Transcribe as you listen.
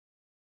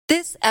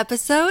This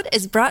episode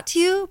is brought to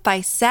you by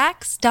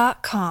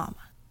Sax.com.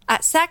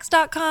 At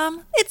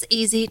Sax.com, it's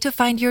easy to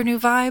find your new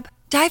vibe.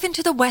 Dive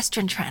into the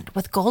Western trend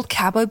with gold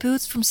cowboy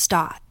boots from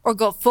Stott, or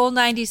go full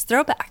 90s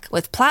throwback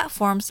with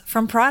platforms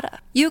from Prada.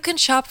 You can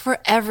shop for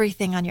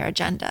everything on your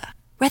agenda,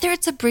 whether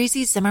it's a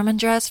breezy Zimmermann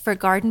dress for a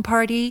garden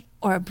party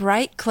or a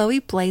bright Chloe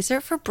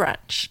blazer for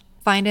brunch.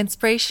 Find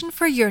inspiration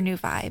for your new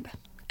vibe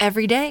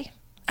every day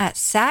at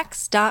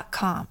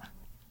Sax.com.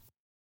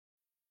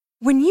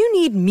 When you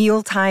need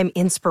mealtime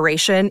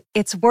inspiration,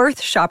 it's worth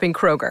shopping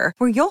Kroger,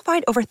 where you'll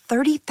find over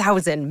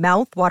 30,000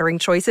 mouth-watering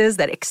choices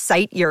that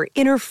excite your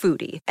inner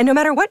foodie. And no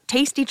matter what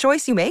tasty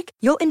choice you make,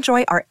 you'll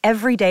enjoy our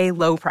everyday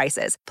low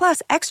prices,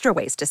 plus extra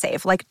ways to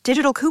save, like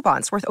digital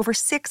coupons worth over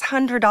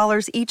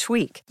 $600 each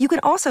week. You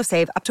can also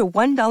save up to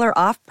 $1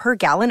 off per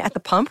gallon at the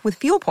pump with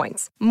fuel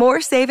points.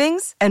 More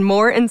savings and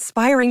more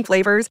inspiring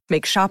flavors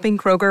make shopping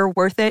Kroger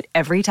worth it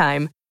every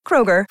time.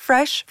 Kroger,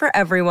 fresh for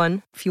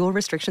everyone. Fuel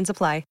restrictions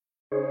apply.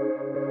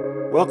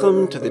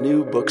 Welcome to the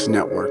New Books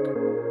Network.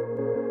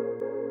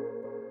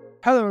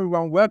 Hello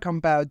everyone, welcome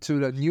back to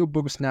the New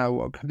Books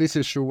Network. This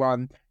is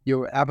Shuwan,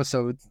 your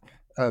episode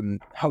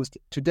host.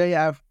 Today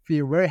I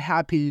feel very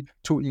happy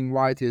to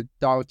invite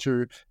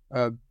Dr.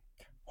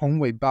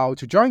 Hongwei Bao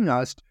to join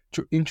us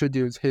to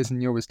introduce his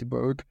newest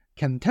book,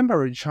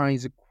 Contemporary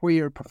Chinese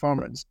Queer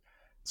Performance.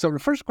 So the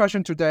first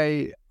question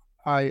today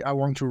I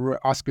want to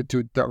ask to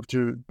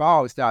Dr.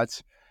 Bao is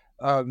that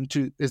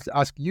is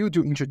ask you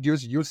to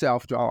introduce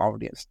yourself to our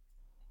audience.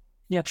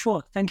 Yeah,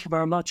 sure. Thank you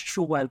very much,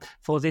 Shuwen,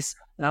 for this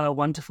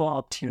wonderful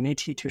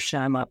opportunity to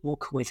share my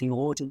book with the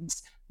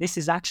audience. This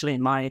is actually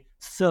my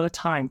third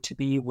time to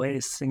be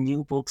with the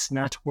New Books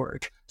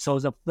Network. So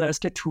the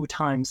first two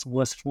times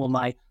was for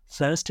my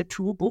first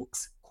two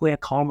books, Queer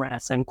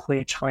Comrades and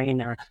Queer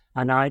China,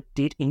 and I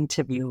did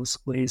interviews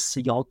with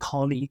your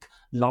colleague,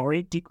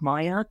 Laurie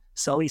Dickmeyer.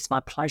 So it's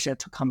my pleasure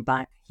to come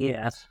back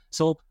here.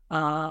 So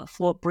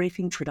for a brief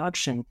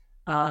introduction,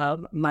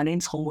 my name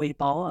is Hongwei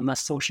Bao. I'm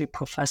associate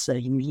professor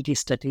in media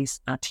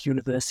studies at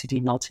University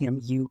Nottingham,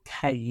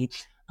 UK.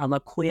 I'm a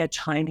queer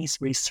Chinese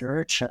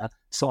researcher,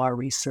 so I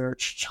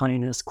research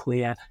China's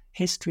queer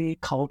history,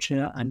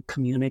 culture, and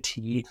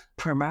community,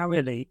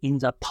 primarily in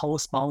the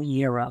post-Mao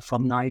era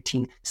from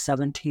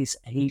 1970s,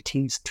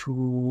 80s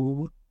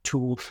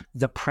to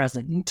the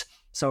present.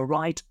 So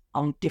right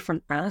on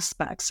different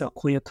aspects of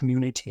queer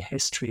community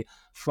history,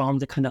 from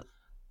the kind of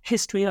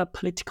history of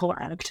political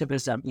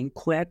activism in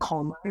queer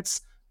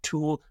commerce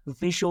to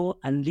visual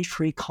and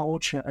literary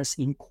cultures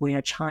in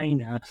queer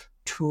China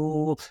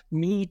to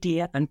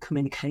media and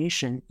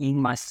communication in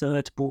my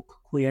third book,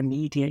 Queer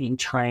Media in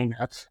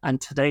China. And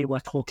today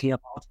we're talking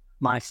about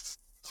my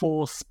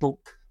fourth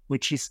book,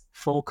 which is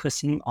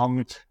focusing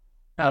on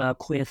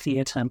queer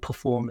theater and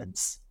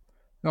performance.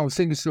 Oh,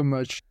 thank you so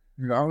much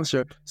for your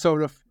answer. So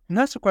the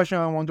next question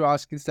I want to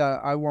ask is that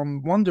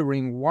I'm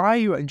wondering why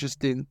you are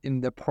interested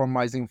in the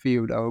promising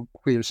field of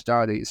queer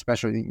study,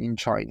 especially in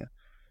China.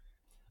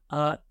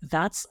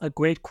 That's a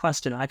great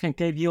question. I can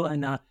give you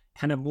a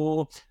kind of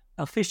more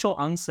official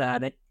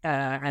answer,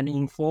 an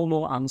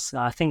informal answer.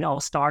 I think I'll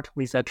start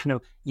with a kind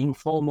of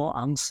informal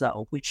answer,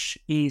 which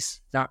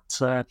is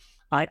that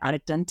I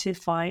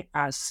identify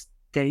as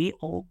gay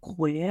or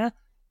queer,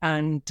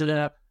 and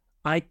when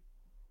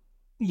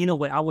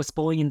I was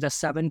born in the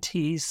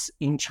 70s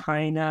in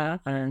China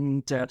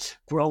and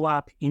grow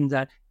up in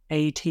the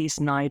 80s,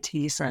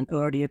 90s, and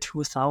earlier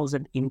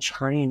 2000s in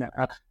China,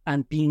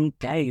 and being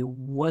gay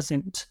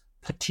wasn't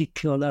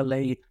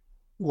particularly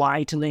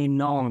widely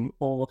known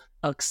or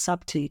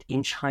accepted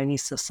in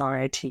Chinese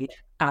society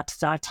at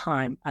that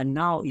time. And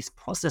now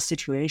the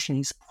situation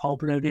is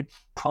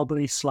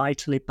probably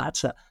slightly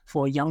better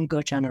for a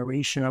younger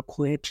generation of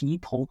queer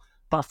people.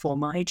 But for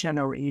my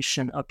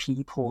generation of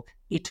people,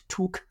 it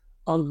took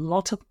a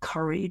lot of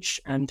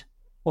courage and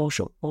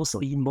also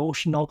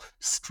emotional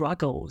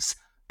struggles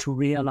to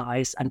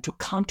realize and to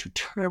come to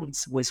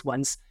terms with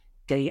one's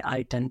gay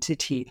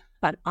identity.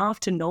 And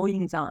after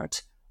knowing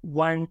that,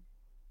 one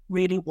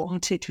really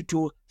wanted to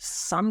do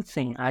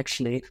something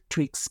actually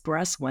to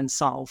express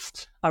oneself.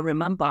 I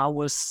remember I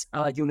was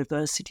a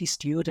university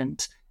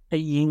student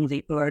in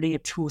the early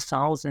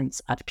 2000s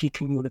at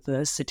Peking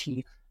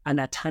University and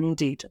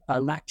attended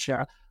a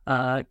lecture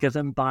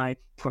given by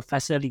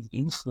Professor Li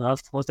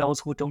Yinghe. For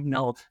those who don't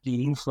know,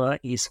 Li Yinghe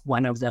is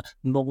one of the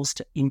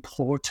most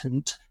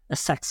important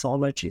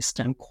sexologists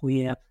and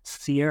queer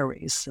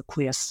theory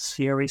scholar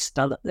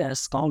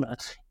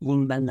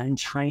in mainland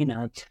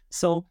China.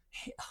 So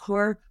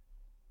her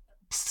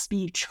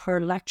speech, her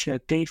lecture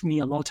gave me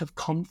a lot of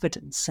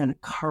confidence and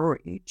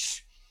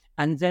courage.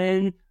 And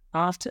then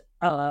after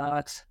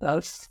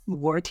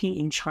working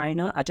in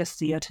China at a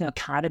theater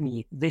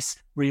academy, this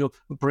will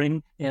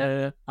bring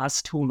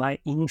us to my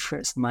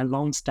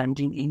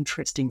long-standing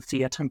interest in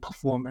theater and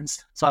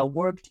performance. So I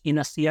worked in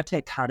a theater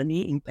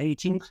academy in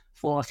Beijing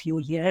for a few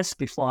years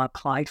before I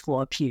applied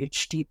for a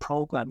PhD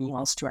program in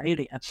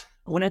Australia.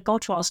 When I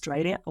got to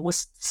Australia, I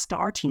was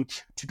starting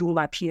to do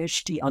my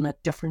PhD on a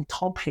different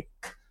topic.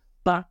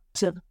 But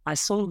I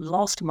so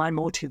lost my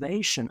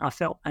motivation. I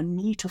felt I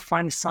need to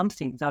find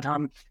something that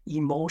I'm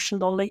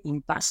emotionally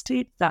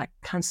invested that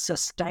can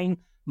sustain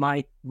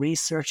my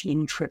research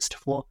interest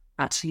for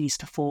at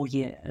least 4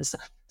 years.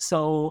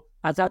 So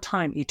at that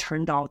time, it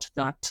turned out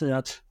that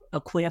a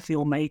queer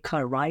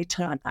filmmaker,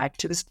 writer, and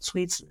activist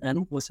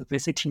Switzerland was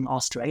visiting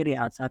Australia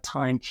at that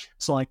time.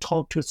 So I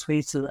talked to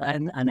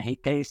Switzerland and he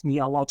gave me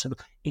a lot of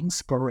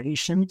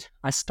inspiration.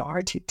 I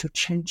started to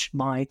change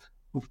my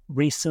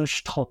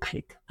research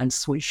topic and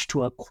switch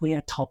to a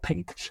queer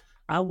topic.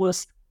 I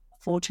was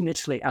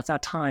fortunately at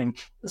that time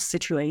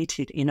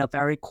situated in a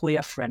very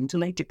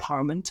queer-friendly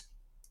department,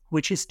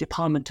 which is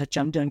Department of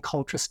Gender and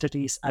Cultural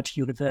Studies at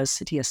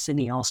University of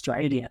Sydney,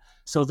 Australia.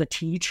 So the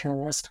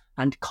teachers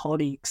and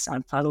colleagues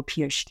and fellow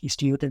PhD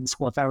students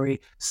were very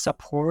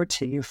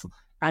supportive.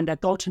 And I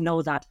got to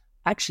know that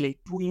actually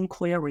doing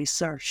queer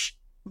research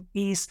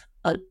is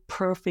a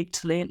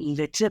perfectly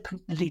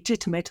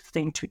legitimate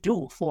thing to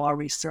do for a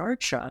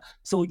researcher.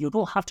 So you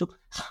don't have to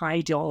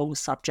hide your own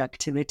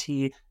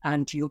subjectivity,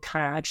 and you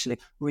can actually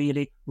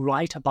really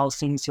write about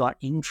things you are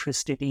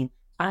interested in.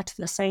 At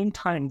the same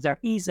time, there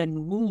is a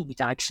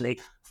need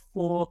actually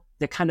for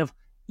the kind of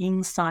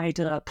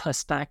insider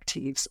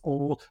perspectives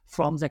or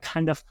from the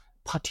kind of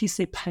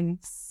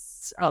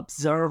participants,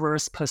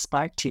 observers'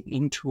 perspective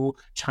into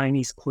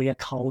Chinese queer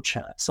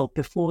culture. So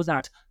before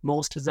that,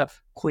 most of the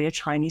queer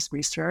Chinese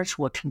research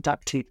were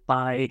conducted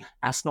by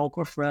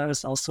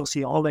ethnographers or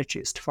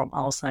sociologists from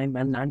outside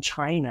mainland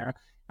China.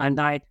 And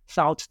I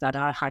felt that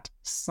I had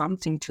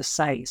something to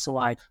say. So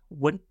I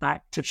went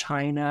back to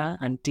China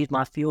and did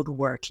my field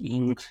work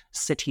in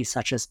cities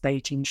such as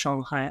Beijing,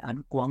 Shanghai,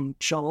 and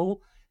Guangzhou.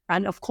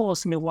 And of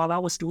course, while I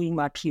was doing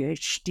my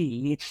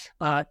PhD,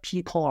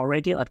 people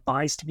already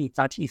advised me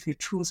that if you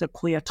choose a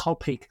queer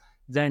topic,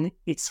 then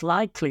it's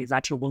likely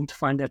that you won't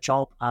find a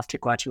job after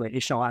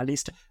graduation, or at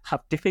least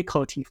have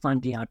difficulty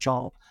finding a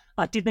job.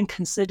 I didn't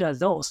consider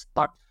those,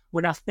 but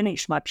when I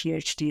finished my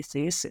PhD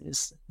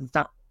thesis,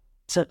 that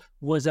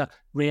was a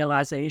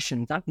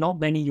realization that not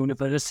many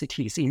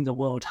universities in the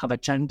world have a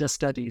gender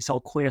studies or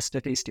queer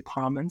studies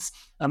departments.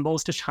 And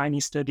most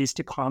Chinese studies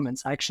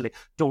departments actually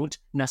don't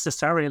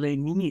necessarily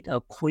need a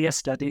queer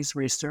studies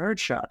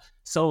researcher.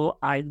 So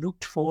I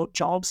looked for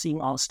jobs in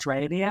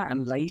Australia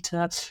and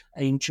later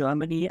in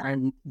Germany,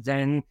 and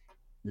then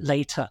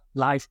later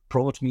life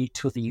brought me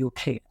to the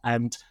UK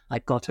and I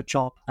got a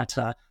job at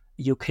a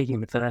UK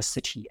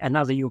university,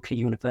 another UK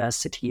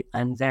university,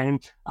 and then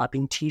I've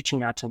been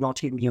teaching at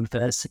Nottingham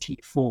University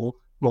for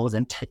more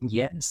than 10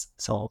 years.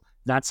 So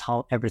that's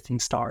how everything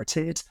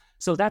started.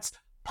 So that's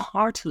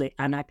partly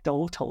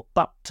anecdotal,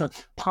 but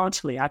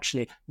partly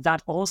actually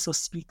that also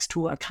speaks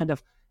to a kind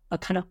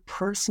of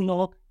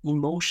personal,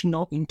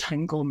 emotional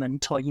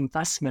entanglement or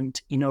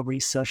investment in a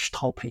research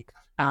topic,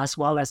 as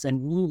well as a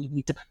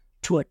need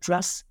to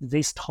address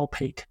this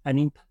topic. And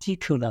in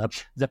particular,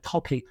 the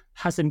topic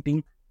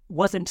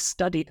wasn't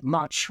studied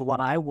much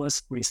while I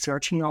was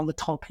researching on the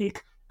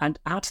topic. And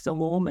at the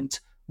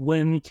moment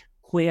when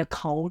queer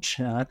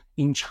culture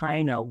in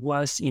China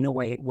was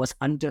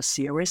under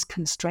serious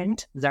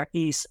constraint, there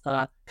is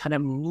a kind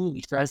of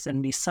need, there's a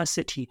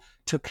necessity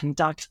to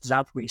conduct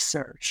that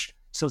research.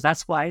 So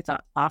that's why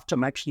that after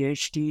my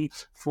PhD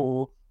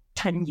for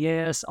 10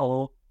 years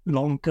or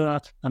longer,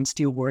 I'm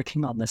still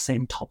working on the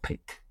same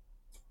topic.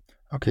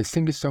 Okay,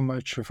 thank you so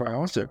much for your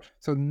answer.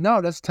 So now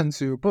let's turn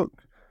to your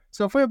book.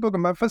 So for your book,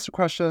 my first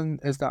question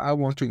is that I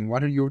want to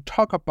invite you to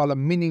talk about the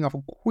meaning of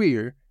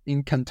queer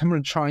in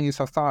contemporary Chinese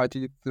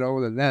society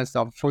through the lens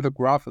of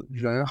photographer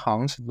Ren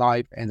Hang's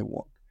life and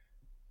work.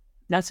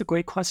 That's a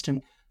great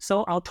question.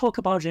 So I'll talk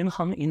about Ren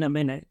Hang in a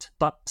minute,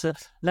 but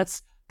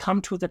let's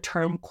come to the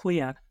term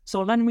queer.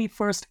 So let me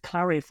first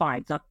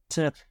clarify that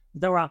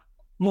there are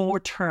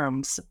more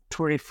terms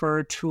to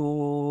refer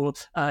to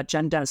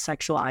gender and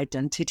sexual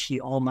identity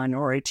or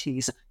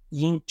minorities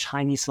in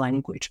Chinese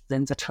language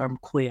than the term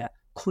queer.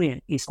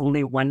 Queer is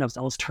only one of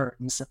those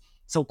terms.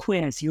 So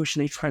queer is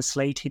usually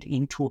translated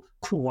into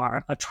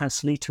kuar, a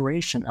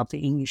transliteration of the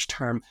English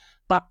term.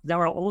 But there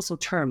are also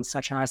terms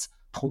such as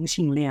同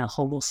性恋,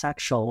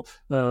 homosexual,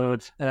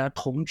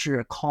 同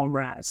志,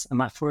 comrades. And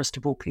my first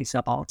book is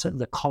about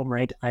the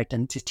comrade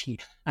identity.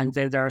 And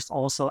then there's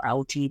also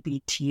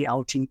LGBT,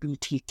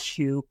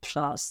 LGBTQ+,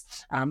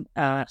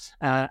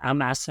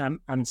 MSM,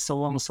 and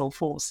so on and so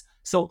forth.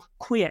 So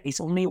queer is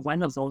only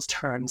one of those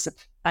terms.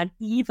 And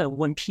even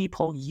when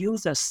people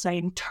use the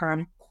same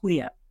term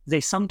queer, they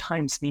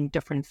sometimes mean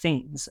different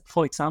things.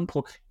 For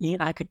example,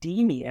 in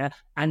academia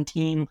and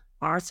in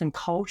arts and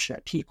culture,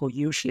 people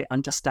usually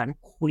understand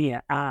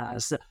queer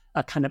as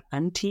a kind of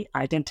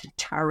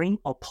anti-identitarian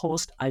or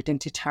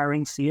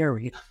post-identitarian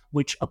theory,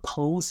 which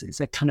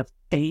opposes a kind of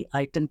gay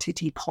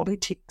identity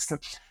politics.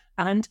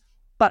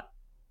 But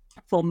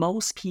for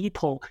most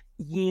people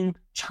in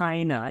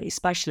China,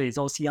 especially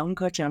those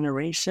younger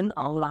generation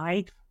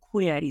online,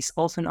 queer is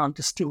often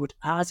understood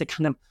as a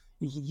kind of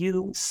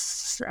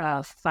use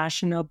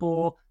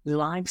fashionable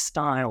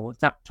lifestyle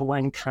that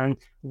one can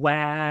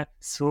wear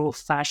through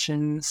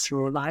fashion,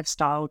 through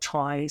lifestyle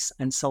choice,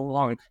 and so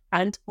on.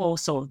 And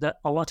also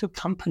a lot of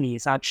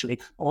companies actually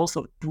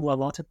also do a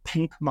lot of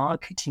pink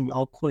marketing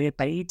or queer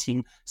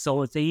baiting.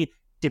 So they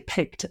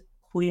depict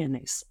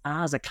queerness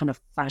as a kind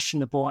of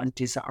fashionable and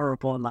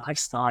desirable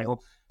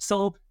lifestyle.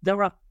 So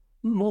there are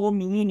more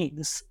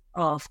meanings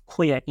of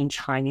queer in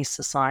Chinese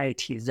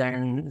society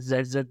than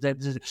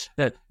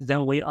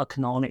we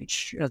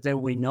acknowledge,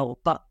 than we know.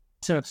 But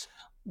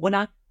when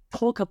I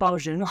talk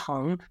about Ren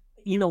Hang,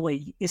 in a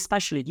way,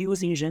 especially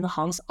using Ren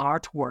Hang's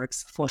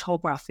artworks,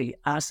 photography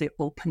as the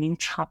opening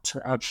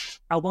chapter,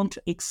 I want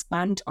to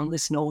expand on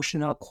this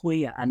notion of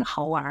queer and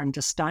how I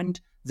understand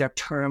the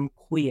term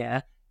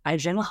queer.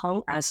 And Ren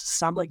Hang, as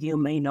some of you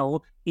may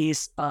know,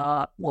 is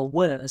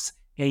was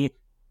a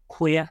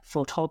queer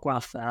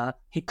photographer.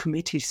 He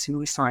committed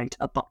suicide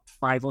about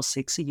 5 or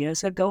 6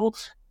 years ago,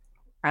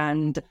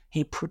 and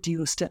he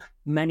produced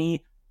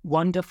many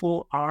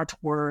wonderful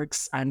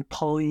artworks and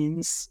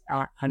poems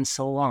and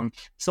so on.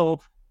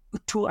 So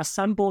to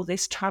assemble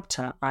this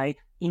chapter, I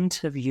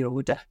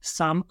interviewed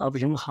some of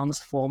Ren Hang's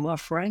former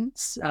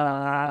friends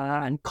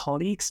and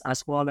colleagues,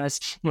 as well as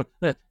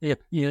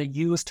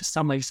used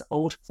some of his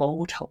old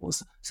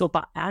photos. So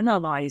by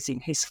analyzing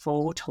his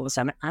photos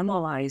and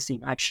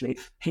analyzing actually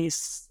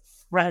his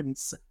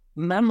friends'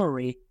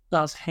 memory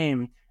of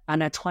him,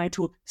 and I try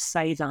to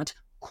say that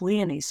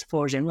queerness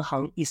for Ren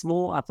Hang is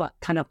more of a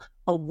kind of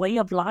a way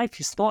of life.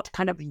 It's not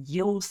kind of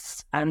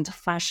youth and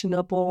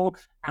fashionable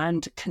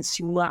and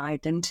consumer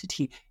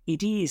identity.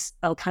 It is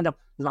a kind of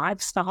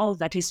lifestyle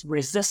that is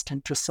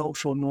resistant to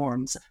social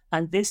norms.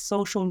 And this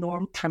social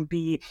norm can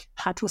be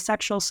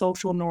heterosexual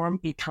social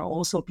norm. It can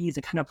also be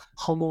the kind of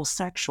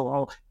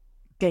homosexual,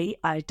 gay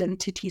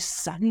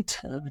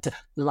identity-centered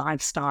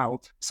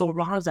lifestyle. So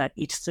rather,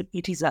 it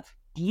is a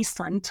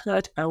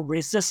decentered, a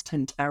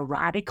resistant, a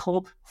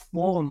radical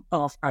form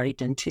of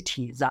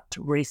identity that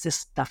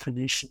resists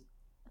definition.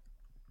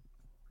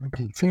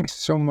 Okay, thanks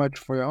so much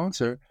for your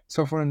answer.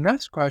 So for the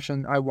next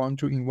question, I want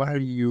to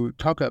invite you to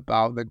talk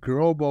about the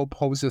global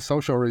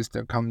post-socialist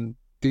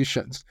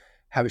conditions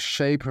have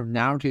shaped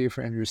narrative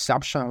and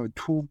reception of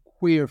two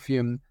queer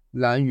films,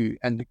 Lan Yu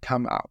and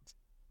Come Out.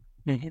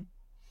 Mm-hmm.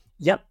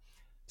 Yep.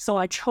 So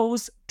I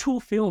chose two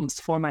films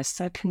for my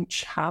second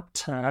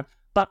chapter,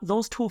 but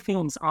those two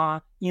films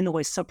are, in a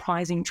way,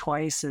 surprising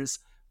choices.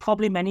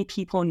 Probably many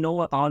people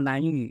know about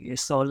Lan Yu.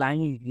 So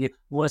Lan Yu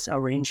was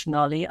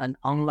originally an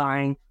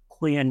online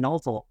queer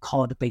novel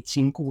called 北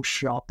京故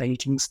事 or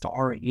Beijing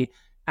Story,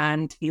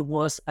 and it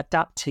was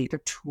adapted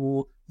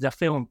to the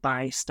film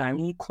by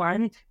Stanley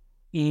Kwan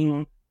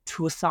in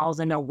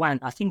 2001.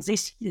 I think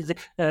this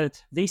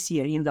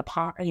year, in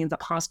the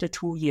past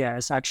 2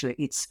 years, actually,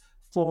 its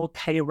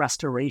 4K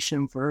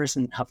restoration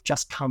version have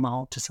just come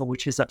out, so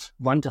which is a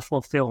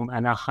wonderful film,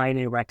 and I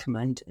highly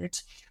recommend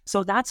it.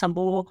 So that's a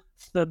more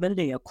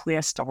familiar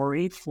queer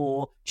story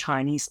for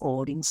Chinese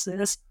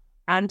audiences.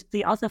 And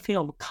the other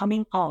film,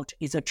 Coming Out,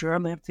 is a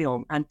German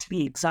film, and to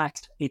be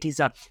exact, it is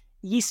a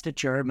East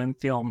German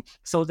film.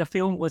 So the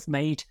film was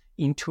made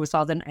in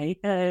 2008,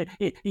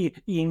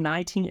 in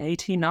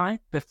 1989,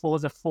 before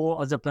the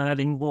fall of the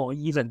Berlin Wall.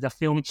 Even the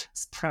film's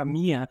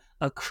premiere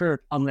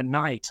occurred on the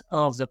night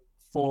of the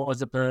fall of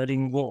the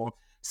Berlin Wall.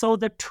 So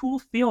the two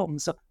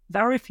films,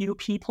 very few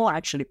people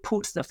actually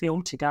put the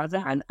film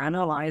together and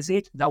analyze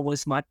it. That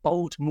was my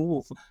bold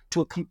move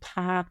to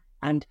compare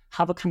and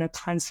have a kind of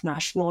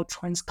transnational,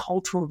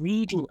 transcultural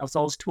reading of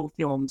those two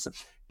films,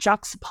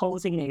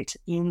 juxtaposing it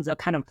in the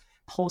kind of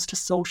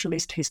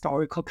post-socialist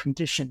historical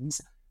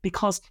conditions,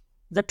 because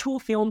the two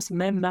films'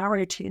 main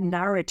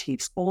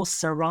narratives all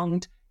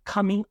surround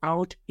coming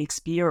out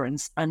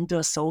experience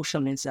under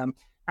socialism,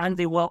 and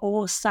they were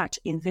all set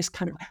in this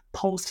kind of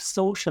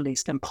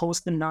post-socialist and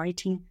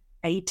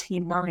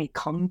post-1989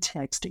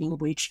 context in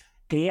which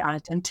gay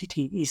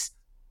identity is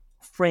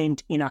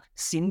framed in a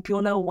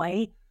singular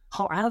way.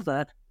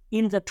 However,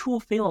 in the two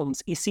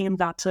films, it seemed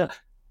that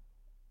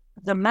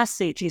the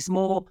message is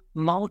more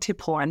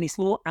multiple and is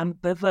more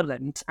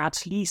ambivalent.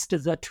 At least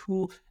the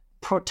two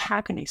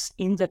protagonists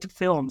in the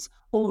films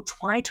all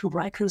try to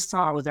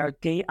reconcile their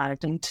gay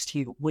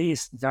identity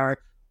with their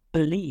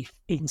belief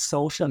in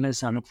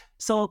socialism.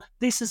 So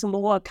this is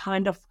more a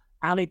kind of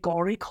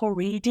allegorical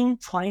reading,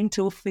 trying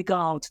to figure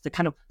out the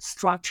kind of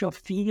structural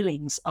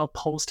feelings of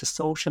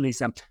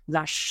post-socialism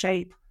that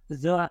shape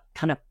the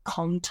kind of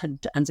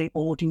content and the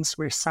audience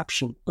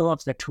reception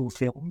of the two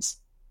films.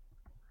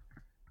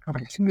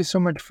 Okay, thank you so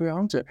much for your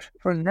answer.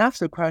 For the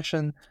next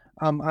question,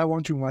 I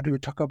want to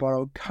talk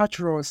about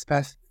cultural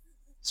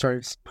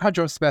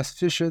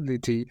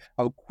specificity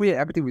of queer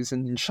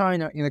activism in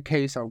China in the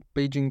case of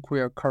Beijing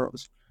Queer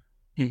Chorus.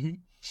 Mm-hmm.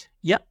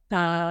 Yep,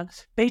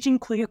 Beijing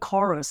Queer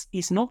Chorus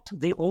is not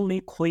the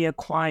only queer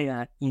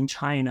choir in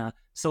China.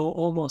 So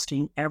almost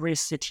in every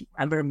city,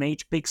 every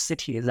major big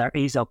city, there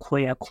is a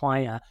queer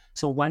choir.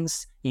 So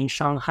once in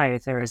Shanghai,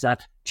 there is a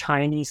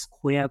Chinese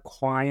queer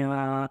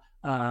choir.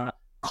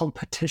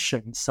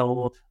 competition.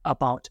 So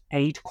about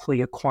 8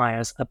 queer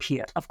choirs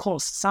appeared. Of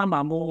course, some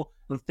are more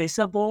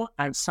visible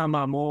and some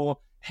are more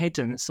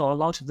hidden. So a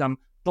lot of them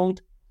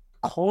don't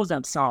call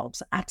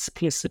themselves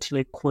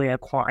explicitly queer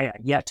choir,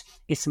 yet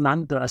its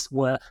members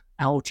were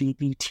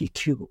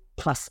LGBTQ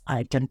plus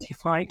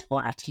identified,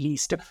 or at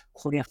least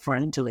queer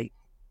friendly.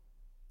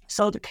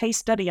 So the case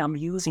study I'm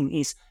using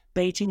is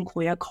Beijing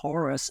Queer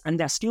Chorus, and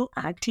they're still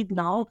active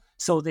now.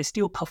 So they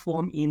still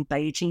perform in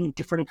Beijing in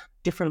different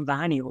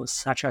venues,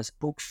 such as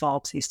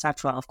bookshops,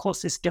 etc. Of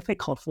course, it's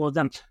difficult for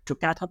them to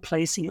get a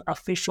place in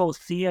official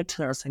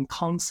theaters and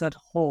concert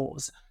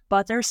halls,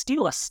 but there's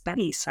still a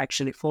space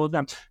actually for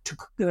them to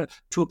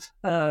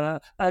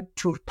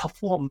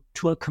perform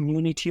to a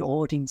community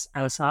audience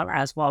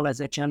as well as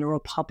a general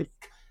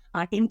public.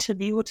 I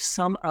interviewed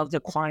some of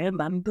the choir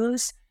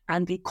members,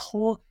 and they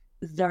call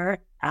their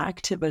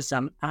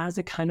activism as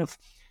a kind of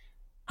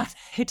a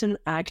hidden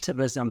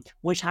activism,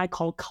 which I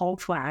call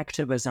cultural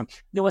activism.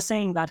 They were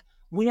saying that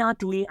we are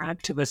doing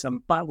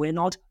activism, but we're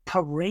not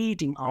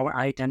parading our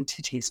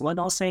identities. We're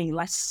not saying,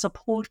 let's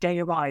support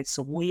gay rights.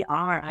 We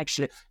are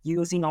actually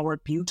using our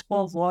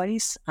beautiful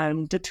voice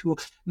and to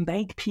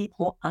make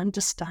people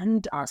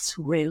understand us,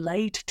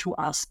 relate to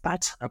us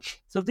better.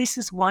 So this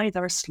is why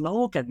their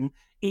slogan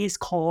is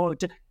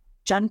called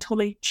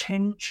Gently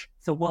Change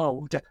the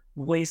World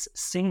with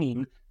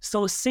Singing.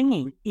 So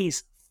singing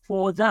is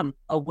for them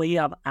a way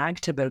of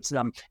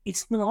activism.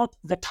 It's not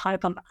the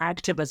type of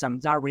activism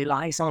that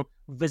relies on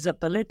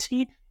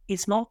visibility.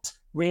 It's not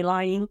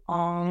relying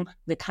on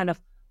the kind of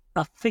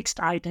a fixed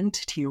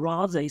identity.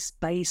 Rather, it's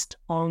based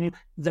on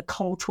the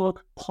cultural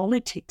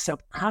politics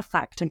of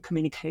affect and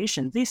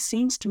communication. This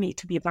seems to me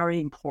to be very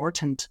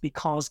important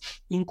because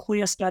in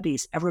queer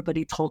studies,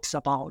 everybody talks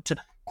about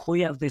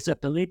queer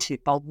visibility.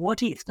 But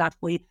what if that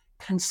we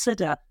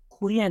consider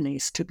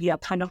queerness to be a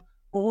kind of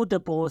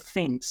audible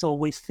thing? So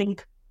we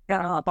think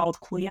about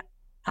queer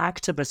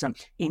activism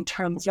in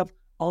terms of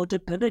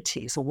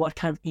audibility. So what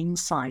kind of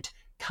insight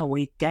can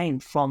we gain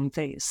from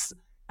this?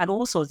 And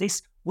also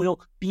this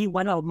will be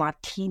one of my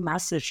key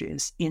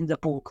messages in the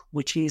book,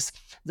 which is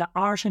that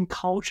art and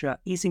culture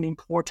is an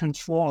important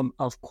form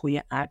of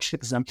queer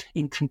activism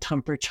in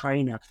contemporary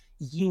China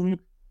in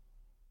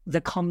the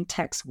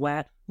context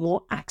where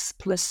more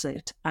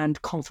explicit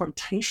and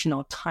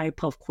confrontational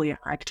type of queer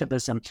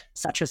activism,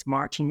 such as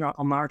marching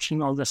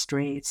on the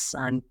streets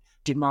and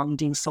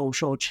demanding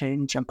social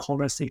change and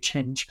policy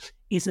change,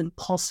 isn't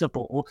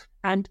possible.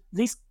 And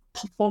this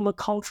form of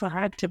cultural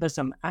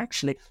activism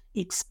actually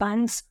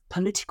expands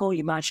political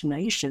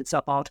imaginations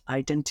about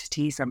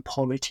identities and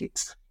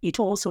politics. It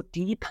also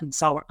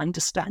deepens our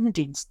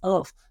understandings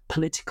of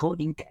political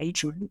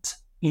engagement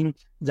in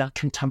the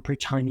contemporary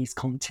Chinese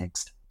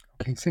context.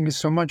 Okay, thank you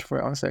so much for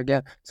your answer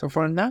again. So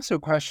for the next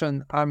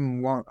question,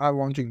 I'm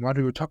wondering what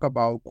you talk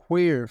about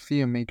queer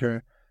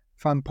filmmaker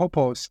Fan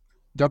Popo's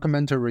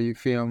documentary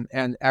film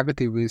and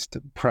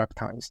activist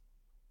practice.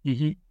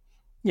 Mm-hmm.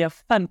 Yeah,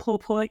 Fan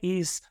Popo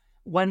is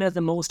one of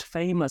the most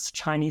famous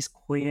Chinese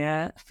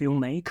queer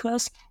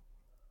filmmakers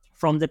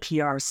from the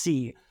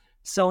PRC.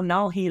 So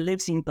now he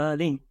lives in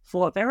Berlin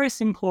for a very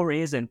simple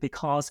reason,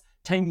 because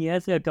 10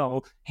 years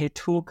ago, he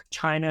took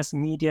China's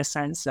media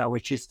censor,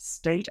 which is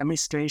State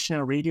Administration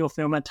of Radio,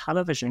 Film and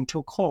Television,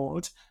 to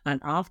court.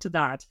 And after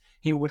that,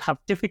 he would have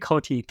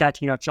difficulty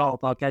getting a job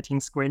or getting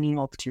screening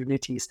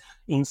opportunities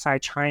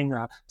inside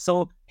China.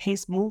 So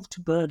his move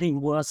to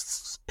Berlin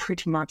was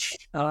pretty much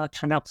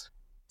kind of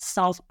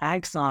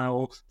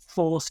self-exile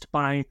forced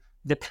by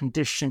the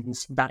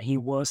conditions that he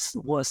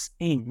was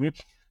in.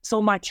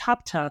 So my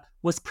chapter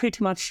was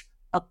pretty much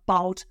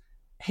about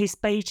his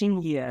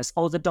Beijing years,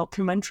 or the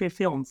documentary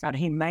films that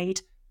he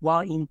made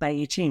while in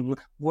Beijing,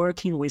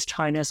 working with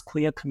China's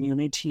queer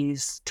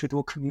communities to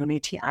do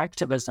community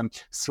activism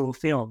through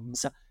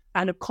films.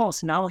 And of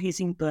course, now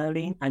he's in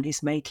Berlin and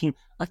he's making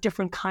a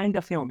different kind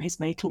of film. He's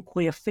making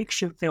queer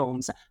fiction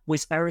films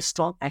with very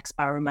strong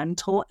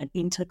experimental and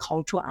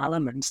intercultural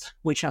elements,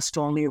 which I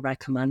strongly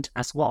recommend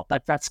as well.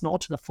 But that's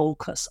not the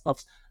focus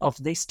of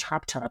this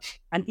chapter.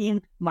 And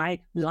in my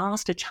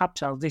last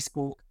chapter of this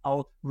book,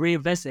 I'll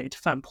revisit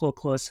Fan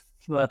Popo's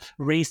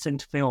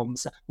recent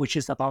films, which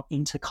is about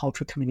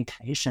intercultural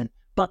communication.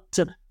 But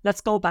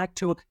let's go back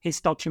to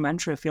his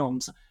documentary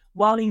films.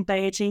 While in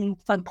Beijing,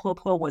 Fan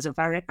Popo was a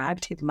very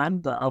active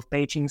member of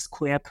Beijing's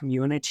queer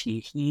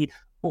community. He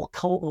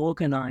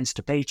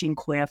co-organized Beijing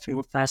Queer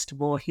Film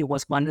Festival. He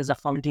was one of the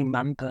founding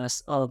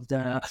members of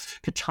the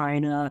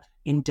China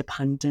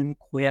Independent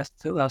Queer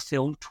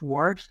Film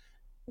Tour.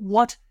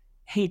 What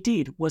he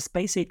did was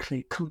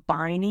basically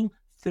combining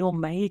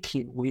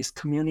filmmaking with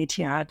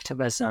community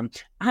activism.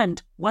 And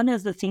one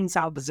of the things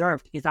I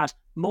observed is that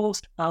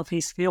most of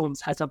his films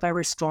has a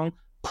very strong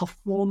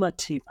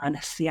performative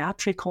and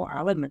theatrical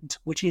element,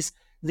 which is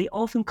they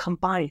often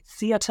combine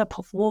theater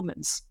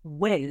performance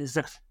with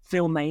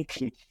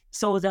filmmaking.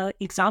 So the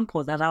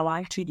example that I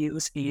like to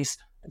use is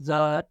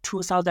the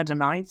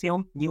 2009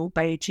 film New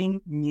Beijing,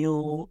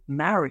 New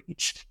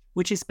Marriage,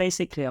 which is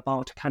basically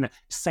about kind of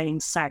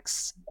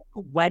same-sex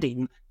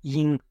wedding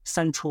in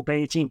central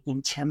Beijing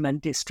in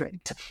Qianmen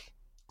district.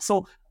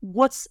 So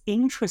what's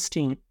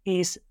interesting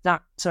is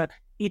that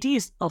it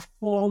is a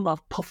form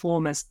of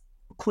performance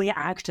queer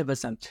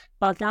activism,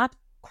 but that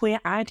queer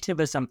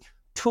activism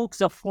took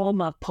the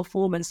form of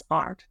performance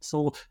art.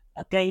 So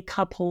a gay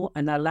couple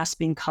and a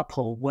lesbian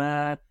couple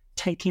were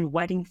taking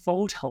wedding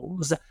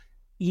photos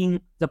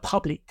in the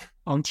public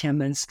on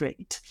Tiananmen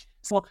Street.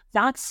 So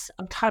that's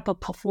a type of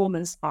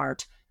performance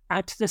art.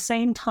 At the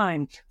same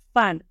time,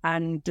 Fan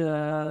and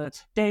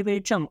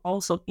David Zheng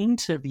also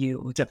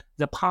interviewed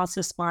the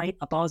passersby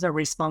about their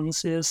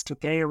responses to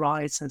gay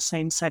rights and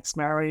same-sex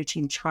marriage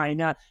in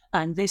China.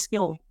 And this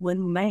film,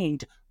 when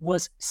made,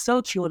 was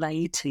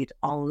circulated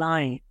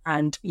online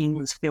and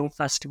in film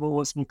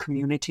festivals and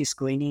community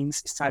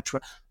screenings,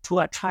 etc., to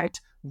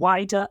attract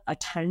wider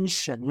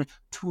attention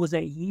to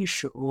the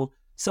issue.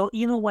 So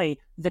in a way,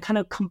 the kind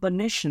of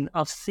combination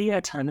of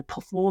theater and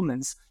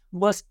performance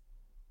was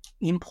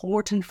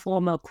important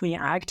form of queer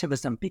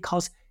activism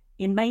because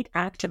it made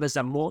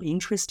activism more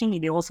interesting.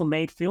 It also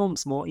made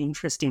films more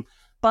interesting.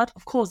 But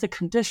of course, the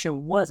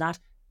condition was that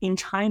in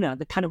China,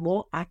 the kind of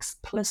more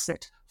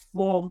explicit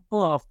form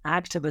of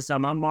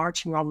activism and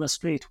marching on the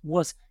street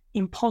was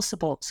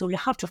impossible. So you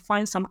have to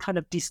find some kind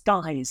of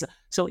disguise.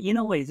 So in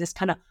a way, this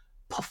kind of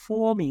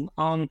performing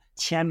on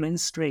Tiananmen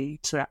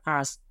Street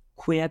as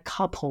queer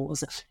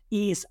couples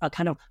is a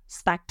kind of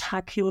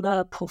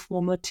spectacular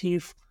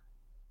performative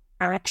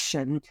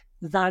action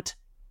that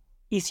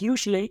is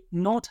usually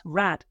not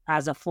read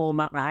as a form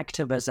of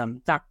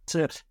activism that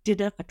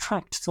didn't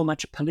attract so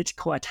much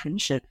political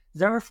attention.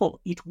 Therefore,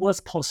 it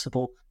was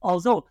possible.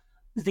 Although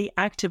the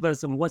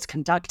activism was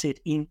conducted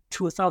in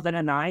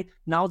 2009,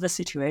 now the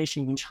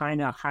situation in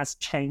China has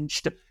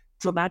changed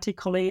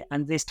dramatically,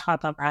 and this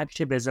type of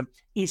activism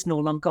is no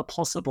longer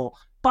possible.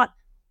 But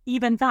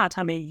even that,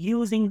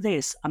 using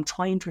this, I'm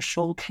trying to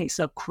showcase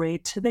the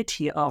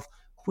creativity of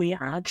queer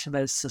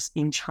activists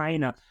in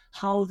China,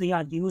 how they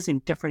are using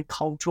different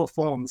cultural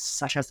forms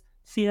such as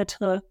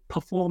theater,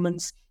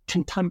 performance,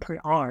 contemporary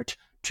art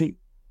to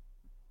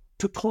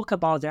talk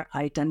about their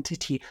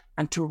identity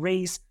and to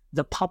raise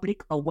the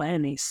public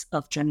awareness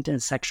of gender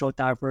and sexual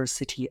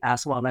diversity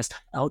as well as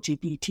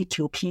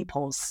LGBTQ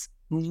people's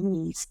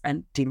needs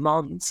and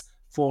demands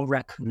for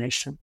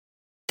recognition.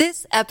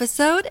 This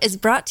episode is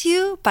brought to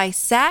you by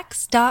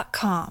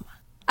Saks.com.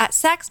 At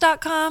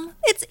Saks.com,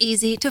 it's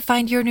easy to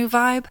find your new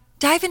vibe.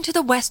 Dive into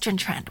the Western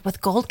trend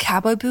with gold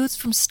cowboy boots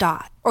from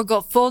Stott, or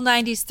go full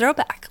 90s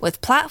throwback with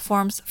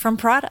platforms from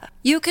Prada.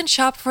 You can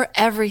shop for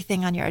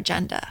everything on your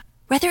agenda,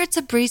 whether it's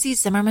a breezy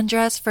Zimmermann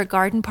dress for a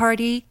garden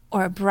party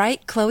or a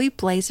bright Chloe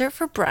blazer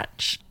for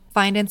brunch.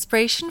 Find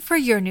inspiration for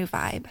your new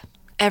vibe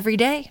every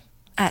day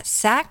at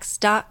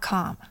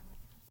Saks.com.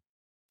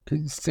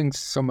 Thanks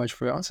so much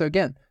for your answer.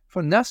 Again,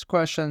 for the next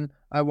question,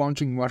 I want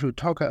to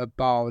talk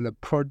about the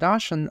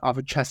production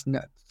of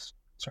chestnuts.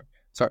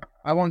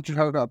 I want to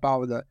talk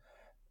about the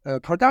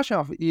production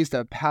of East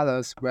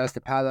Palace, West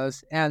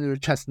Palace, and the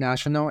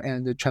transnational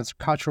and the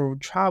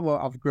transcultural travel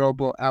of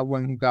global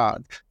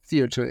avant-garde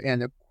theater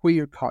and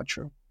queer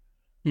culture.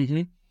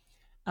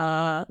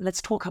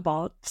 Let's talk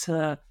about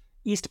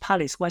East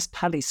Palace, West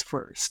Palace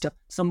first.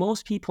 So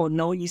most people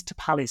know East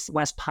Palace,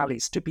 West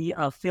Palace to be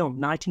a film,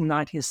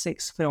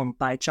 1996 film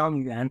by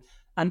Zhang Yuan.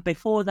 And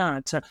before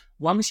that,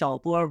 Wang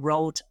Xiaobo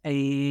wrote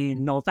a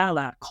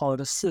novella called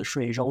似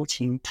水柔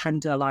情,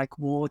 Tender Like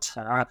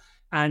Water.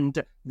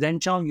 And then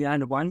Zhang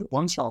Yuan and Wang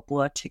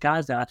Xiaobo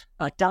together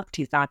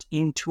adapted that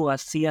into a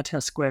theater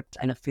script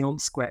and a film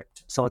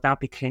script. So that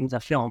became the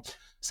film.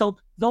 So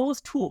those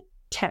two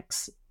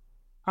texts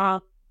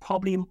are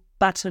probably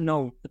better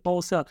known,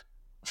 both the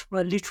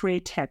literary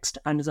text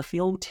and the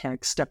film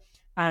text.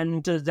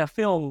 And the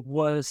film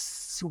was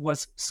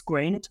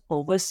screened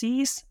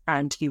overseas,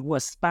 and it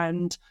was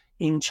banned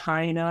in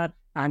China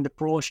and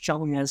brought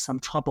Zhang Yuan some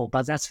trouble,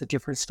 but that's a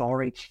different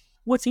story.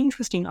 What's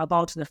interesting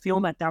about the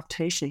film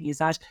adaptation is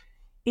that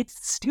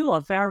it's still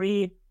a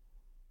very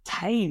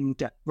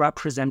tamed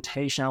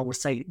representation, I would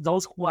say.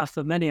 Those who are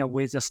familiar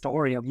with the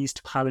story of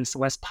East Palace,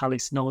 West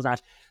Palace know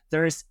that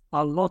there is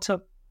a lot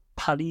of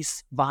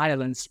police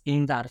violence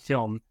in that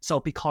film. So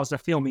because the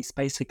film is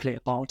basically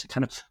about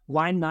kind of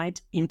one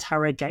night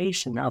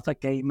interrogation of a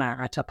gay man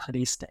at a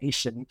police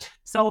station.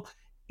 So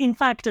in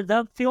fact,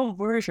 the film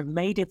version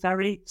made it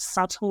very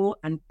subtle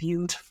and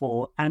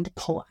beautiful and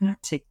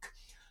poetic.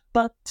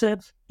 But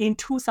in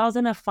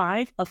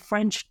 2005, a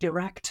French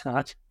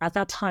director at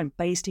that time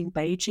based in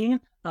Beijing,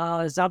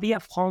 Xavier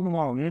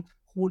Hongwei,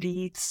 who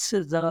leads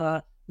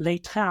the Les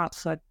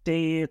Théâtres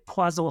des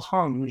Trois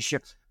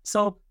Anges.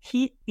 So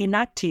he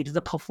enacted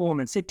the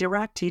performance. He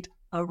directed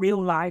a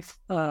real-life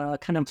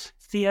kind of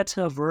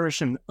theater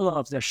version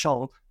of the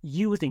show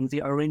using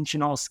the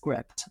original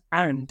script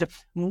and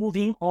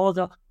moving all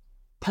the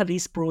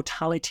police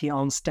brutality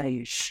on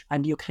stage.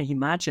 And you can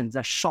imagine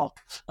the shock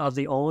of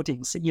the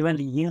audience. Even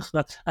Li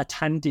Yinghe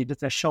attended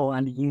the show,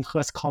 and Li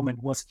Yinghe's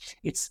comment was,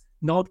 "It's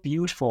not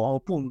beautiful or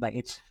不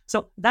美."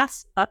 So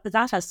that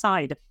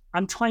aside,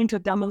 I'm trying to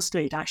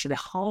demonstrate actually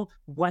how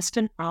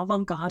Western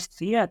avant-garde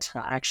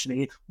theater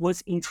actually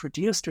was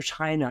introduced to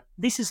China.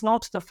 This is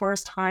not the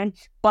first time,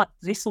 but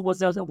this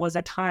was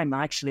a time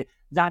actually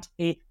that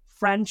a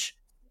French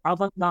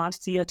avant-garde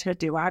theater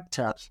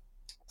director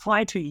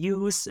tried to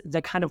use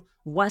the kind of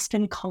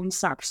Western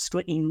concepts to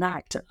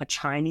enact a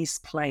Chinese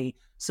play.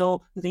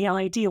 So the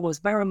idea was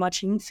very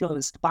much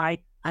influenced by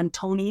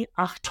Antony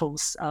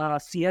Artaud's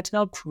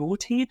theater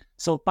cruelty.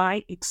 So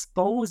by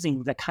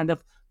exposing the kind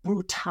of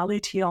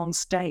brutality on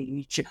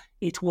stage,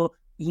 it will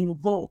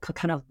invoke a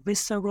kind of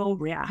visceral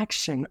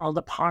reaction on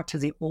the part of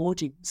the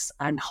audience,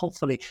 and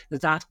hopefully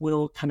that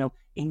will kind of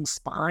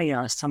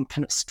inspire some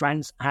kind of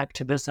strength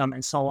activism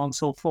and so on and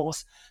so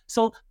forth.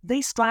 So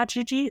this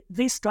strategy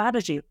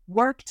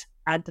worked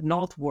and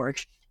not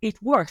worked.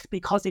 It worked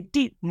because it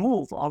did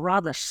move, or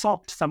rather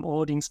shocked some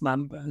audience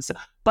members,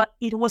 but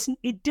it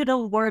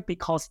didn't work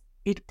because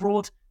it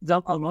brought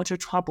them a lot of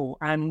trouble,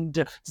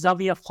 and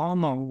Xavier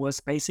Froment was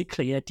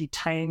basically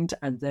detained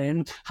and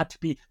then had to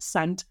be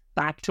sent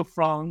back to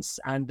France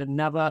and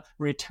never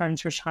returned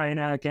to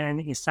China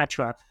again,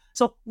 etc.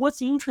 So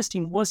what's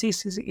interesting was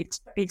his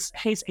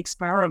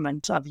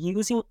experiment of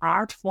using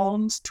art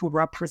forms to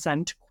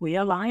represent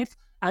queer life,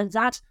 and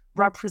that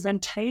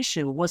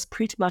representation was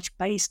pretty much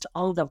based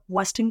on the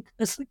Western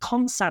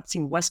concepts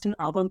in Western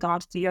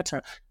avant-garde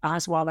theater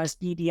as well as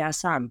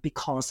BDSM,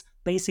 because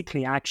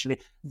basically actually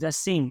the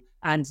scene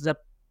and the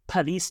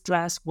police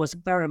dress was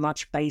very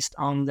much based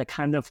on the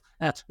kind of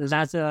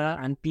leather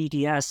and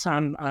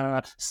BDSM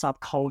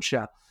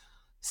subculture.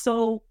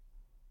 So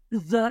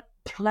the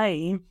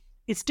play,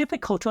 it's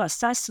difficult to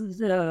assess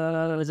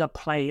the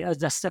play,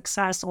 the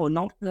success or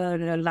not,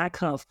 the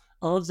lack of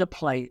the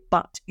play,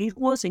 but it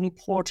was an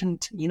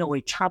important,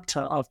 a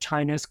chapter of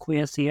China's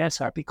queer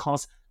theater,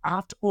 because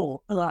after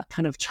all, a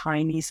kind of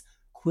Chinese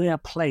queer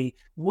play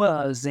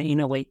was in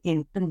a way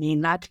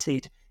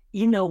enacted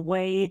in a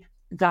way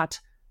that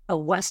a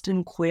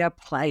Western queer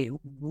play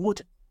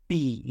would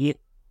be.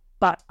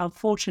 But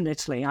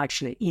unfortunately,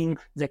 actually, in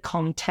the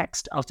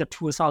context of the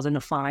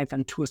 2005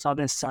 and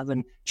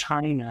 2007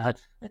 China,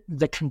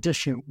 the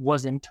condition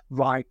wasn't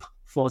ripe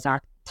for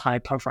that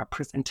type of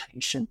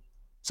representation.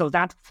 So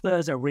that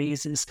further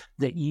raises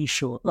the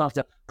issue of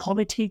the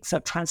politics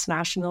of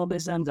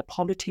transnationalism, the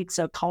politics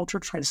of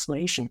cultural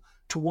translation.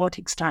 To what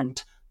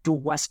extent do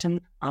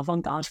Western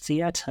avant-garde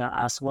theater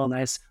as well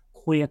as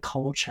queer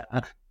culture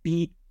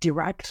be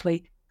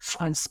directly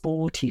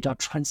transported or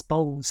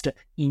transposed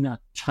in a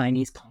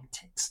Chinese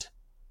context?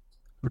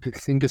 Okay,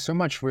 thank you so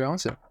much for your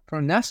answer. For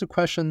the next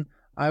question,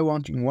 I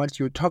want to invite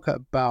you to talk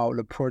about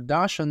the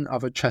production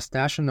of a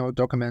transnational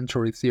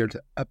documentary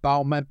theater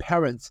about my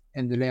parents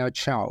and their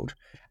child,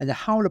 and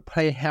how the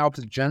play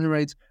helps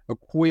generate a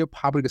queer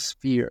public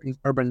sphere in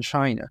urban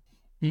China.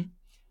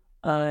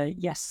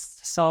 Yes.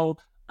 So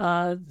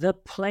the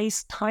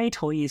play's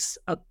title is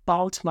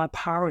about my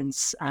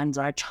parents and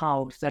their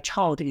child. The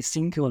child is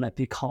singular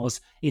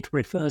because it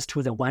refers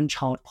to the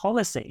one-child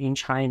policy in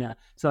China.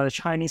 So the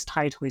Chinese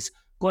title is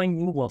关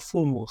于我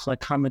父母和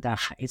他们的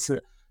孩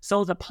子.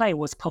 So the play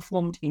was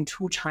performed in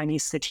two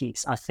Chinese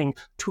cities, I think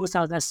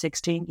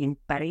 2016 in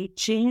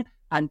Beijing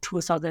and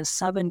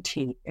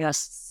 2017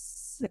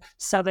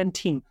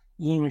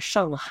 in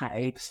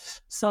Shanghai.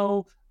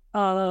 So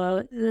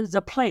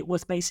the play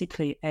was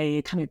basically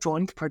a kind of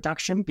joint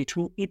production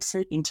between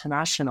ITSE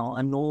International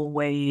and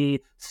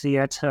Norway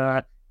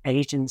Theatre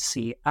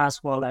Agency,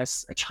 as well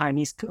as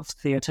Chinese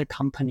theatre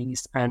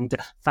companies and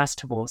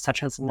festivals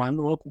such as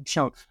Nanluo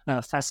Guxiang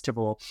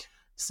Festival.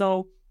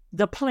 So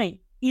the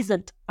play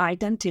isn't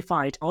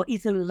identified or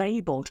isn't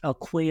labeled a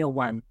queer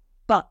one,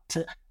 but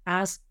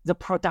as the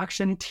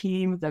production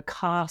team, the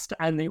cast,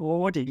 and the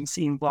audience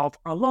involve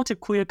a lot of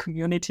queer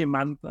community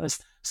members,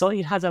 so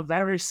it has a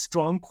very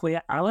strong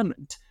queer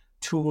element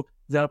to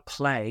the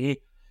play.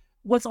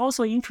 What's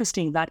also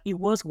interesting that it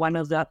was one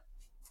of the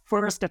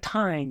first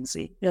times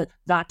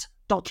that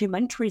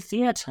documentary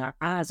theater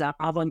as an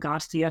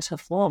avant-garde theater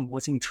form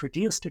was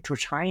introduced to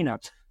China.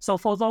 So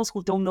for those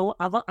who don't know,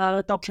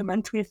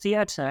 documentary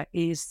theater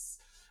is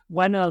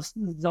one of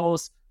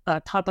those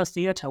type of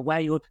theater where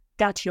you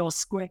get your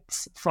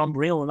scripts from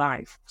real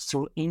life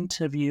through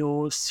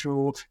interviews,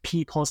 through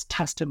people's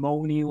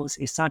testimonials,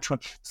 etc.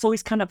 So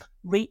it's kind of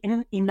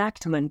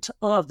reenactment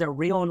of the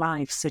real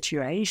life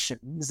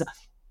situations.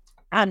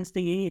 And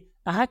the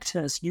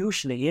actors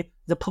usually,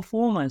 the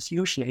performers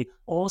usually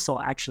also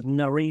actually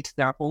narrate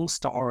their own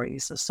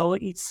stories. So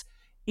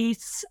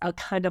it's a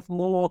kind of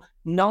more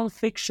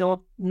non-fiction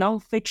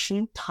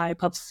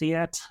type of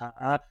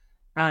theater.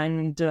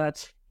 And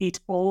it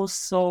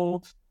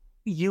also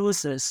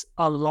uses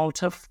a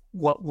lot of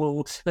what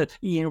will,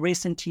 in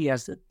recent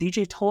years,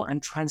 digital and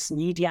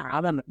transmedia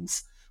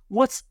elements.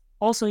 What's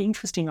also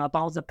interesting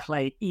about the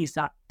play is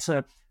that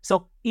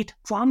so it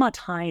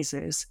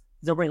dramatizes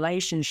the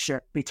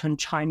relationship between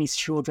Chinese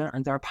children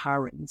and their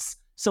parents.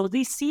 So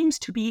this seems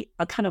to be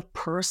a kind of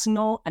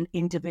personal and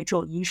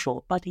individual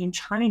issue. But in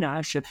China,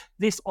 actually,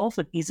 this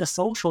often is a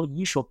social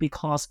issue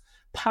because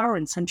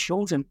parents and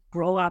children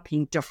grow up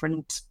in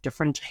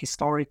different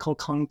historical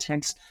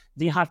contexts.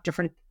 They have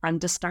different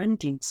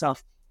understandings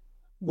of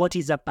what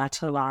is a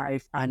better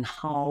life and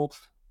how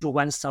do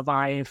one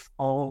survive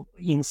or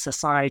in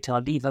society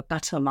or live a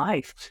better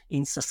life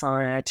in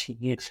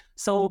society.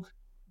 So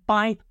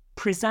by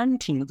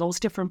presenting those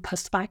different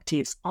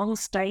perspectives on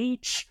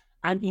stage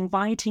and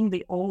inviting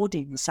the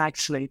audience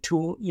actually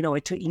to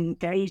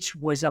engage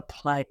with a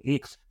play.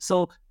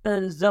 So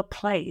the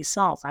play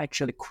itself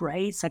actually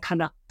creates a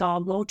kind of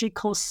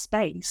dialogical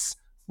space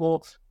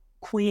for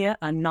queer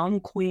and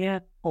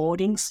non-queer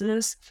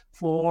audiences,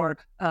 for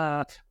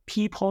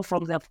people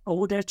from the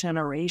older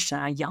generation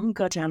and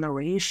younger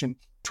generation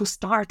to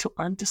start to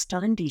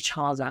understand each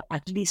other,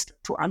 at least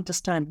to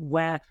understand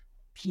where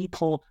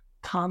people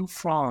come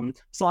from.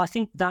 So I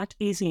think that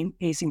is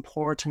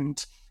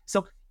important.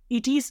 So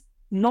it is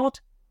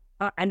not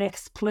an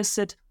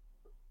explicit,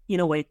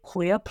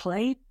 queer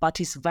play, but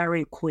it's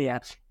very queer.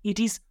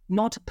 It is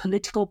not a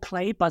political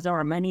play, but there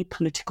are many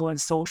political and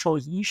social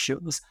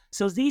issues.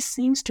 So this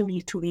seems to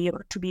me to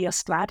be a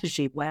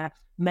strategy where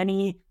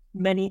many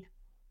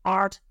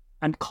art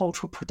and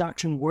cultural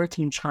production work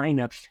in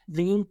China.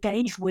 They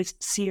engage with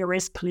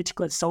serious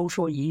political and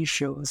social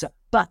issues,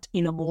 but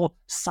in a more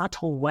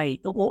subtle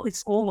way.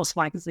 It's almost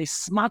like they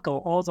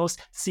smuggle all those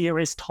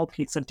serious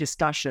topics and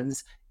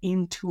discussions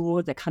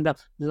into the kind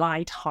of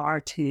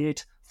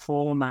light-hearted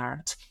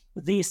format.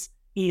 This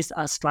is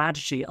a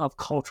strategy of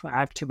cultural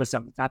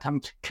activism that I'm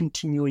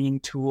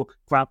continuing to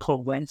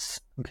grapple with.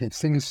 Okay,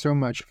 thank you so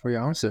much for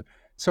your answer.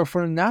 So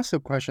for the next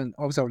question,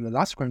 also the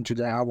last question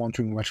today, I want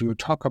to invite you to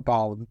talk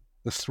about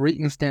the 3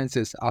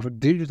 instances of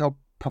digital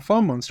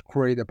performance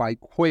created by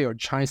queer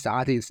Chinese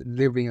artists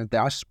living in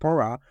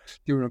diaspora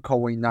during the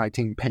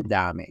COVID-19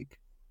 pandemic.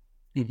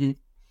 Mm-hmm.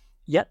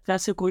 Yeah,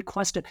 that's a good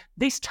question.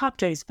 This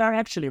chapter is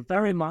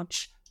very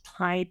much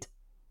tied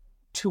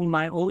to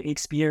my own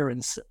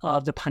experience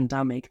of the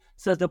pandemic.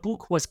 So the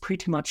book was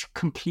pretty much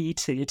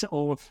completed,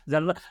 or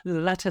the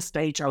latter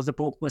stage of the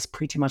book was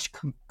pretty much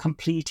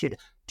completed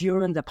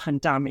during the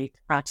pandemic.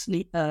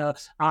 Actually,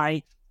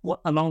 I,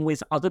 along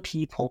with other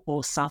people,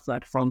 all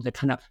suffered from the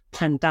kind of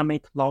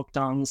pandemic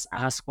lockdowns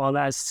as well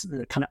as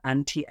the kind of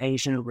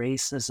anti-Asian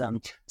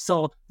racism.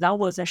 So that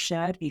was a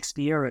shared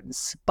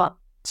experience. But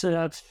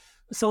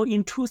so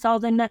in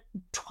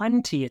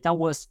 2020, that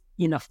was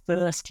in the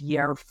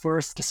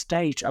first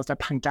stage of the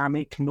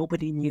pandemic.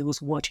 Nobody knew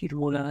what it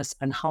was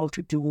and how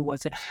to do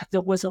with it.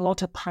 There was a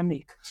lot of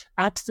panic.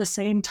 At the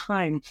same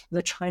time,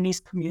 the Chinese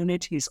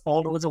communities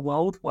all over the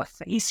world were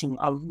facing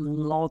a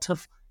lot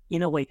of,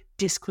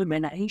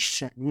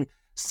 discrimination.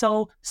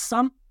 So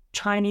some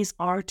Chinese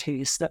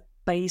artists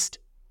based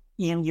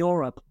in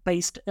Europe,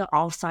 based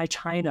outside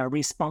China,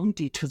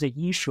 responded to the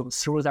issues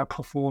through their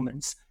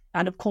performance.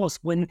 And of course,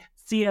 when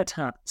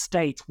theater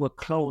stages were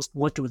closed,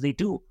 what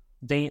do?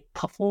 They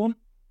perform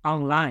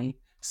online.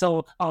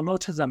 So a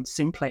lot of them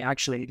simply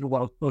actually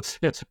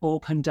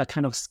opened a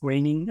kind of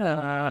screening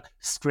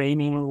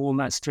room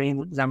and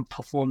stream them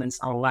performance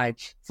online.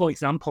 For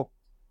example,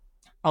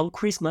 on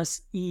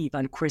Christmas Eve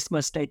and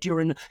Christmas Day,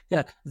 during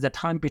the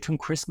time between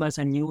Christmas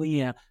and New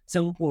Year,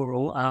 Zheng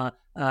Huru,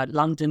 a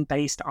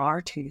London-based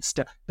artist,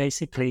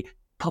 basically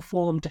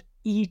performed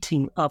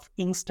eating of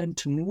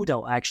instant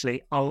noodle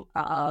actually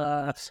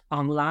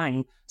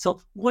online. So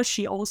what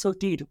she also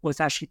did was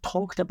that she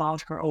talked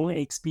about her own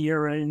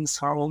experience,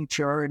 her own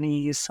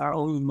journeys, her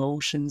own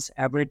emotions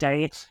every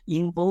day,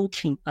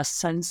 invoking a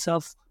sense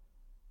of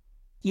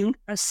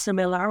a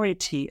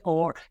similarity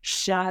or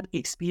shared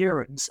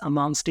experience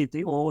amongst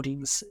the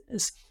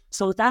audiences.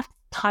 So that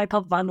type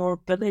of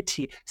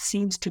vulnerability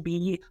seems to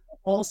be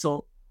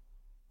also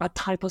a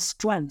type of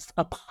strength,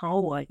 a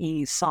power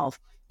in itself.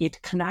 It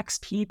connects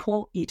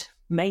people, it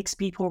makes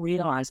people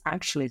realize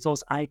actually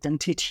those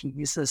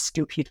identities,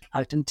 stupid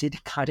identity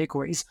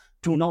categories,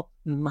 do not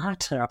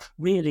matter.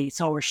 Really,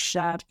 it's our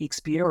shared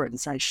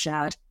experience and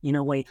shared,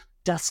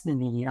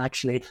 destiny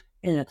actually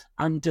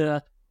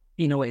under,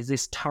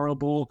 these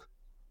terrible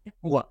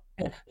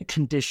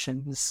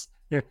conditions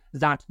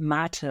that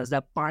matters,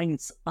 that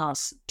binds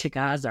us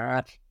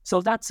together.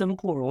 So that's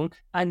important.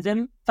 And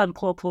then Fan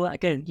Popo,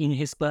 again, in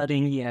his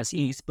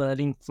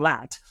Berlin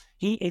flat,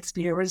 he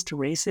experienced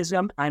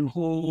racism and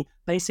he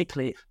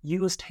basically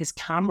used his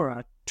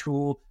camera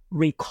to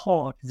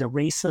record the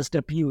racist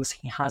abuse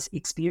he has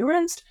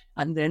experienced.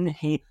 And then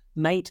he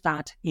made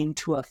that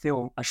into a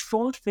film, a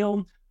short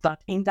film.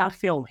 But in that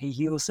film, he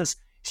uses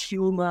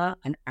humor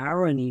and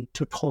irony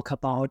to talk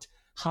about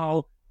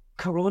how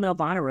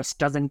coronavirus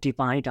doesn't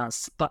divide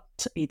us, but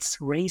it's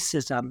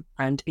racism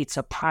and it's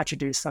a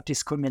prejudice or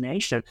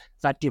discrimination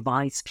that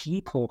divides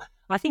people.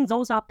 I think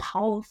those are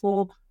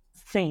powerful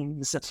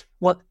things.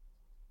 What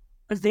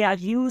they are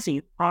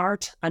using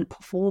art and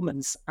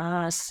performance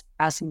as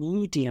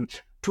medium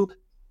to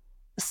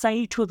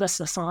say to the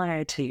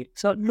society,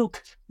 so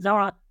look, there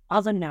are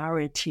other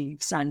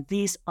narratives and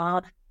these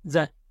are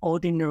the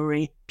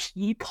ordinary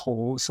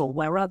people. So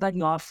wherever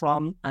you are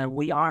from,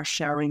 we are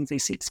sharing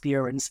this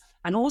experience.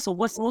 And also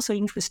what's also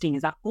interesting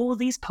is that all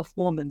these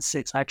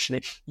performances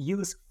actually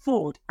use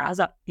food as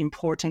an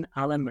important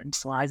element.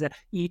 So either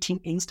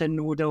eating instant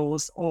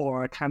noodles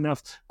or kind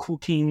of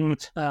cooking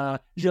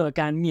热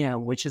干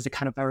面, which is a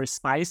kind of very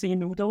spicy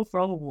noodle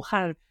from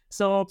Wuhan.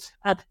 So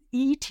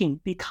eating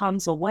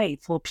becomes a way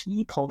for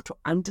people to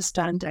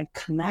understand and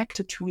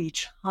connect to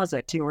each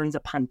other during the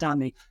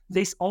pandemic.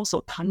 This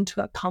also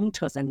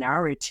counters the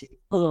narrative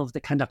of the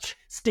kind of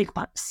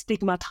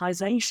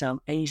stigmatization of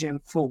Asian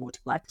food,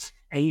 like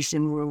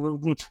Asian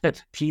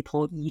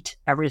people eat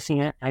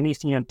everything and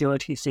anything and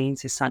dirty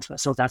things, etc.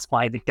 So that's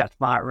why they get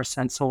virus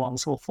and so on and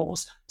so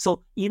forth.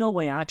 So in a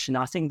way, actually,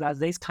 I think that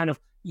this kind of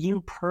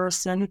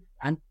in-person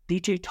and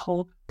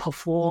digital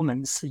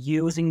performance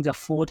using the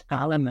food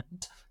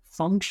element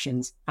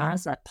functions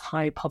as a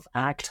type of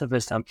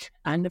activism.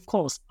 And of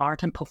course,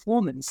 art and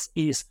performance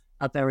is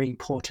a very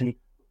important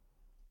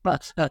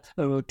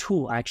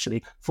tool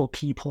actually for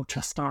people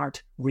to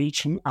start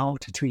reaching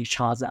out to each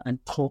other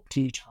and talk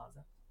to each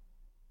other.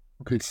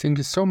 Okay, thank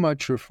you so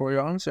much for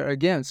your answer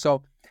again.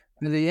 So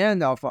at the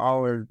end of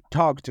our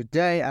talk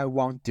today, I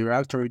want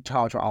directly to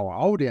talk to our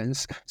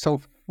audience.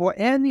 So for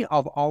any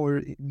of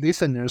our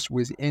listeners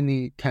with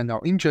any kind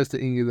of interest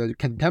in the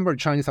contemporary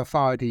Chinese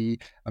society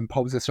and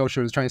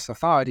post-social Chinese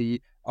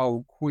society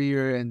or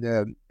queer and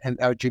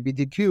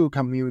LGBTQ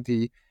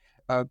community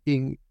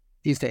in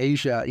East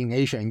Asia, in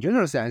Asia in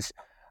general sense,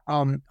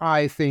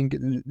 I think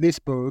this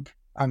book,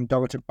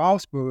 Dr.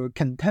 Bao's book,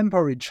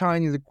 Contemporary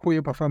Chinese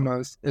Queer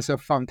Performance, is a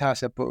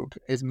fantastic book.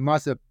 It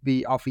must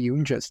be of your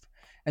interest.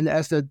 And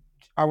as a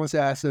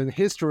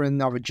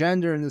historian of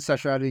gender and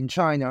sexuality in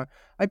China,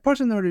 I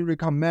personally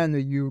recommend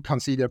you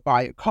consider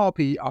buy a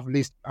copy of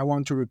this. I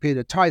want to repeat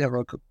the title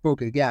of the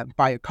book again.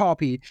 Buy a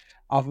copy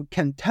of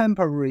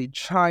Contemporary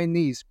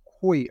Chinese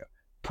Queer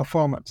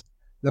Performance,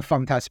 the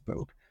fantastic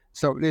book.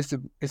 So this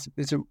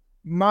is a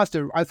must.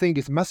 I think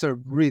it's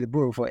must-read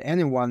book for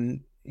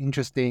anyone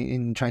interested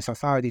in Chinese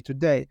society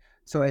today.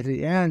 So at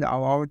the end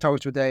of our talk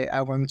today,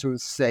 I want to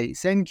say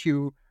thank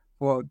you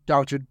for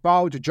Dr.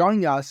 Bao to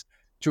join us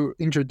to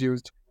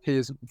introduce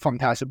his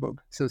fantastic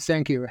book. So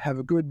thank you. Have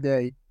a good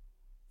day.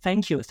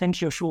 Thank you.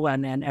 Thank you,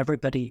 Shuwan, and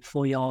everybody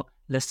for your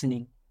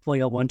listening, for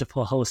your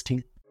wonderful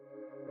hosting.